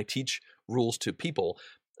general, when I teach rules to people,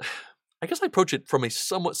 I guess I approach it from a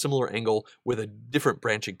somewhat similar angle with a different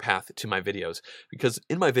branching path to my videos. Because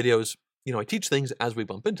in my videos, I teach things as we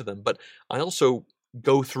bump into them, but I also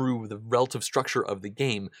go through the relative structure of the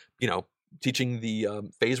game, teaching the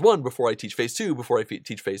phase 1 before I teach phase 2, before I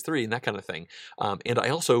teach phase 3, and that kind of thing. And I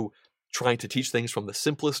also try to teach things from the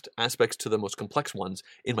simplest aspects to the most complex ones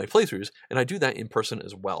in my playthroughs, and I do that in person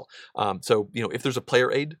as well. So, if there's a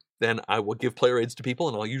player aid, then I will give player aids to people,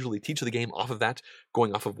 and I'll usually teach the game off of that,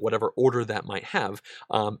 going off of whatever order that might have.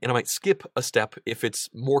 And I might skip a step if it's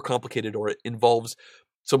more complicated or it involves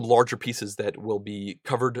some larger pieces that will be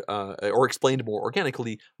covered or explained more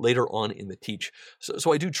organically later on in the teach.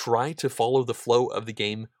 So I do try to follow the flow of the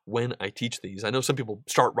game when I teach these. I know some people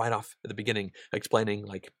start right off at the beginning explaining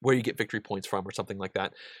like where you get victory points from or something like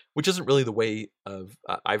that, which isn't really the way of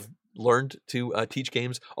I've learned to teach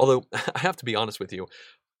games. Although I have to be honest with you,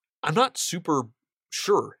 I'm not super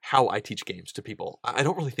sure how I teach games to people. I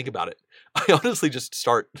don't really think about it. I honestly just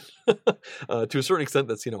start to a certain extent.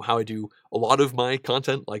 That's how I do a lot of my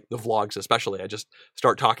content, like the vlogs especially. I just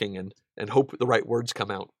start talking and hope the right words come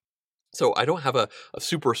out. So I don't have a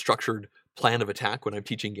super structured plan of attack when I'm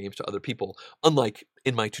teaching games to other people, unlike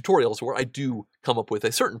in my tutorials where I do come up with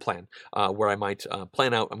a certain plan where I might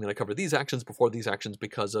plan out, I'm going to cover these actions before these actions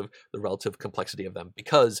because of the relative complexity of them,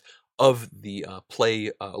 because of the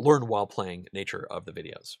learn while playing nature of the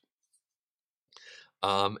videos.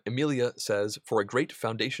 Amelia says, for a great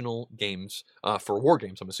foundational games, for war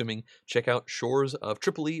games, I'm assuming, check out Shores of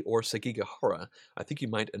Tripoli or Sekigahara. I think you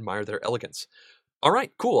might admire their elegance. All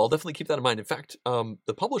right, cool. I'll definitely keep that in mind. In fact,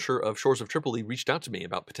 the publisher of Shores of Tripoli reached out to me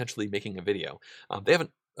about potentially making a video. They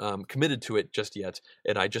haven't committed to it just yet,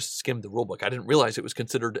 and I just skimmed the rulebook. I didn't realize it was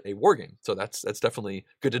considered a war game, so that's definitely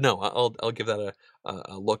good to know. I'll give that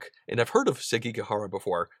a look. And I've heard of Sekigahara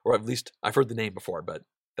before, or at least I've heard the name before, but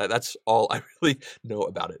that's all I really know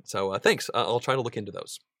about it. So thanks. I'll try to look into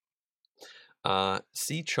those.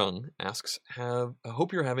 C. Chung asks, I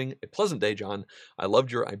hope you're having a pleasant day, John. I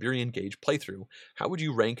loved your Iberian Gauge playthrough. How would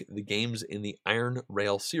you rank the games in the Iron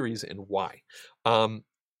Rail series and why?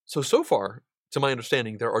 So far, to my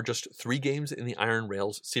understanding, there are just 3 games in the Iron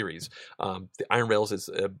Rails series. The Iron Rails is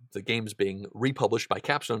the games being republished by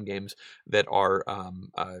Capstone Games that are,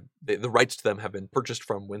 the rights to them have been purchased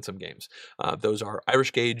from Winsome Games. Those are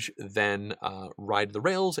Irish Gauge, then Ride the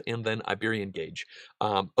Rails, and then Iberian Gauge.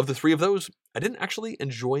 Of the 3 of those, I didn't actually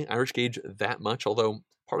enjoy Irish Gauge that much, although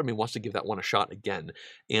part of me wants to give that one a shot again.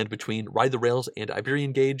 And between Ride the Rails and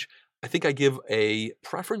Iberian Gauge, I think I give a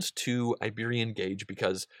preference to Iberian Gauge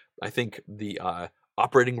because I think the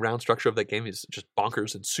operating round structure of that game is just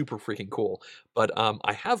bonkers and super freaking cool. But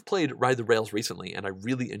I have played Ride the Rails recently, and I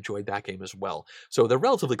really enjoyed that game as well. So they're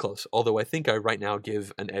relatively close, although I think I right now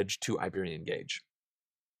give an edge to Iberian Gauge.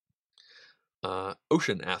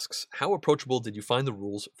 Ocean asks, how approachable did you find the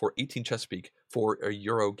rules for 18 Chess Speak for a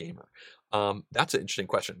Euro gamer? That's an interesting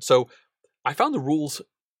question. So I found the rules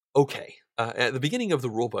okay. At the beginning of the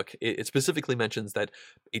rulebook, it specifically mentions that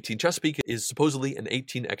 18 Chess Speak is supposedly an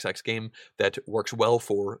 18xx game that works well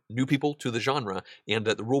for new people to the genre, and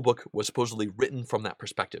that the rulebook was supposedly written from that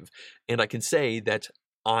perspective. And I can say that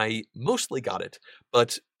I mostly got it,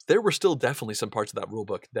 but there were still definitely some parts of that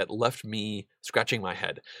rulebook that left me scratching my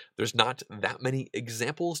head. There's not that many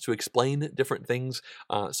examples to explain different things,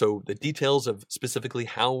 so the details of specifically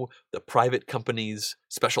how the private company's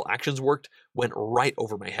special actions worked went right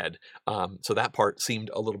over my head. So that part seemed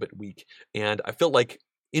a little bit weak, and I felt like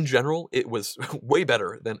in general, it was way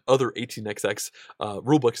better than other 18xx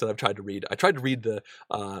rulebooks that I've tried to read. I tried to read the,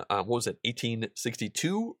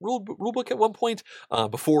 1862 rulebook at one point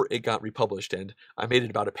before it got republished, and I made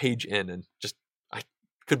it about a page in and just I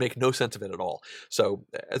could make no sense of it at all. So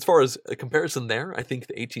as far as a comparison there, I think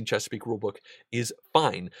the 18 Chess Speak rulebook is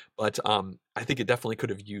fine, but I think it definitely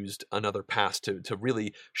could have used another pass to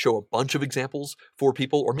really show a bunch of examples for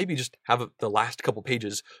people, or maybe just have the last couple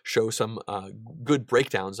pages show some good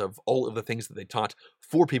breakdowns of all of the things that they taught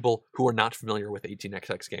for people who are not familiar with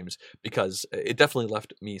 18xx games, because it definitely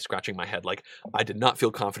left me scratching my head. Like, I did not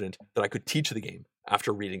feel confident that I could teach the game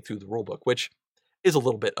after reading through the rulebook, which is a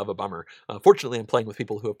little bit of a bummer. Fortunately, I'm playing with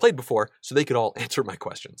people who have played before, so they could all answer my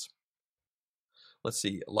questions. Let's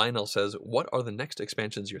see. Lionel says, what are the next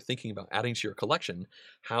expansions you're thinking about adding to your collection?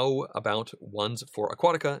 How about ones for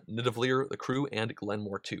Aquatica, Nidavellir, The Crew, and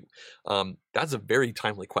Glenmore 2? That's a very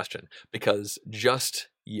timely question, because just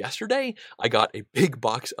yesterday I got a big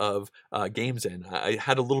box of games in. I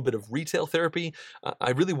had a little bit of retail therapy.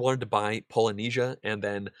 I really wanted to buy Polynesia, and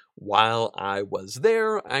then while I was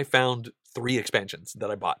there, I found 3 expansions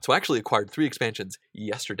that I bought. So I actually acquired 3 expansions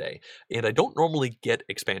yesterday, and I don't normally get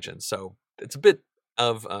expansions, so it's a bit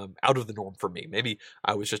of out of the norm for me. Maybe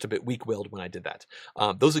I was just a bit weak-willed when I did that.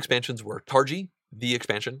 Those expansions were Targi, the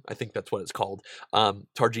expansion. I think that's what it's called.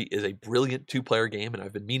 Targi is a brilliant 2-player game, and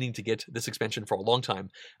I've been meaning to get this expansion for a long time.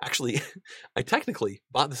 Actually, I technically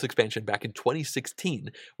bought this expansion back in 2016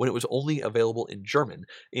 when it was only available in German,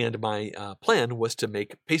 and my plan was to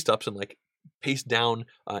make paste-ups and paste down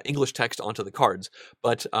English text onto the cards.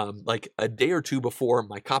 But like a day or two before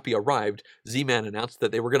my copy arrived, Z-Man announced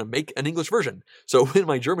that they were going to make an English version. So when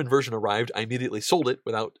my German version arrived, I immediately sold it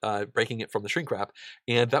without breaking it from the shrink wrap,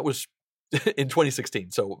 and that was in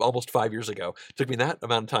 2016, so almost 5 years ago. It took me that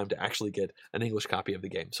amount of time to actually get an English copy of the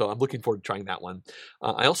game, so I'm looking forward to trying that one.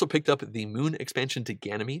 I also picked up the Moon expansion to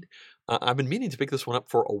Ganymede. I've been meaning to pick this one up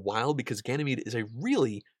for a while because Ganymede is a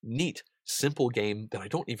really neat, simple game that I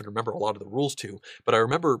don't even remember a lot of the rules to, but I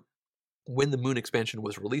remember when the Moon expansion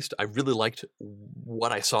was released, I really liked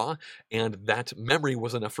what I saw, and that memory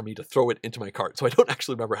was enough for me to throw it into my cart. So I don't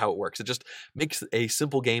actually remember how it works. It just makes a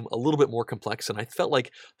simple game a little bit more complex, and I felt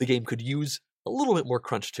like the game could use a little bit more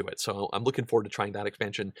crunch to it. So I'm looking forward to trying that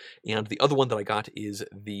expansion. And the other one that I got is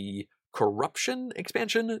the Corruption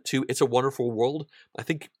expansion to It's a Wonderful World. I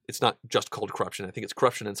think it's not just called Corruption. I think it's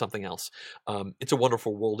Corruption and something else. It's a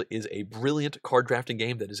Wonderful World is a brilliant card drafting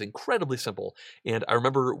game that is incredibly simple. And I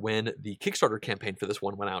remember when the Kickstarter campaign for this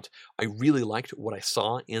one went out, I really liked what I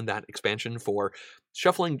saw in that expansion for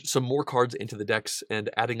shuffling some more cards into the decks and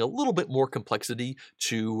adding a little bit more complexity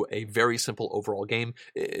to a very simple overall game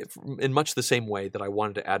in much the same way that I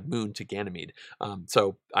wanted to add Moon to Ganymede.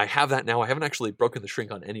 So I have that now. I haven't actually broken the shrink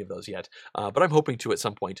on any of those yet, but I'm hoping to at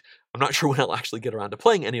some point. I'm not sure when I'll actually get around to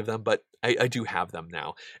playing any of them, but I do have them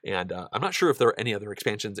now. And I'm not sure if there are any other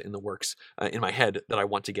expansions in the works in my head that I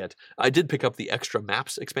want to get. I did pick up the Extra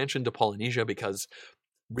Maps expansion to Polynesia because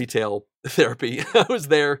retail therapy. I was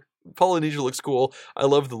there. Polynesia looks cool. I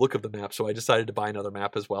love the look of the map, so I decided to buy another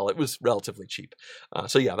map as well. It was relatively cheap.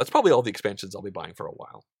 So yeah, that's probably all the expansions I'll be buying for a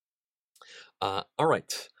while. All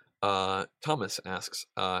right. Thomas asks,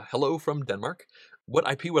 hello from Denmark. What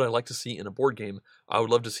IP would I like to see in a board game? I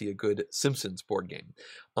would love to see a good Simpsons board game.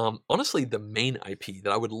 Honestly, the main IP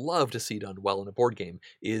that I would love to see done well in a board game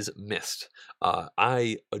is Myst.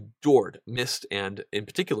 I adored Myst, and in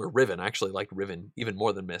particular Riven. I actually liked Riven even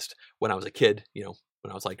more than Myst when I was a kid. When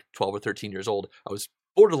I was like 12 or 13 years old, I was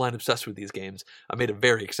borderline obsessed with these games. I made a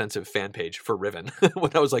very extensive fan page for Riven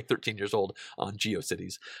when I was like 13 years old on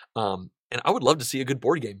GeoCities. And I would love to see a good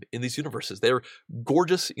board game in these universes. They're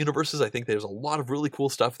gorgeous universes. I think there's a lot of really cool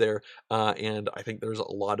stuff there. And I think there's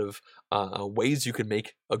a lot of ways you can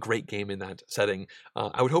make a great game in that setting.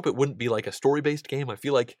 I would hope it wouldn't be like a story-based game. I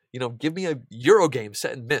feel like, give me a Euro game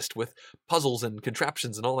set in Myst with puzzles and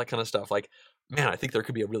contraptions and all that kind of stuff. Like, man, I think there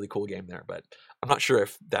could be a really cool game there, but I'm not sure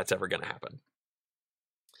if that's ever going to happen.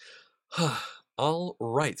 All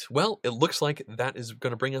right. Well, it looks like that is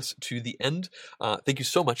going to bring us to the end. Thank you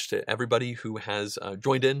so much to everybody who has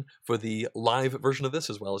joined in for the live version of this,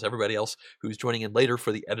 as well as everybody else who's joining in later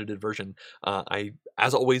for the edited version. I,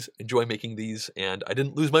 as always, enjoy making these, and I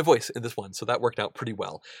didn't lose my voice in this one, so that worked out pretty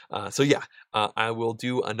well. So yeah, I will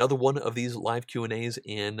do another one of these live Q&As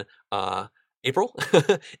in April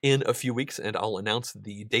in a few weeks, and I'll announce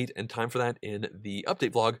the date and time for that in the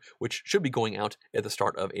update vlog, which should be going out at the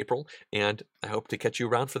start of April, and I hope to catch you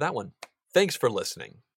around for that one. Thanks for listening.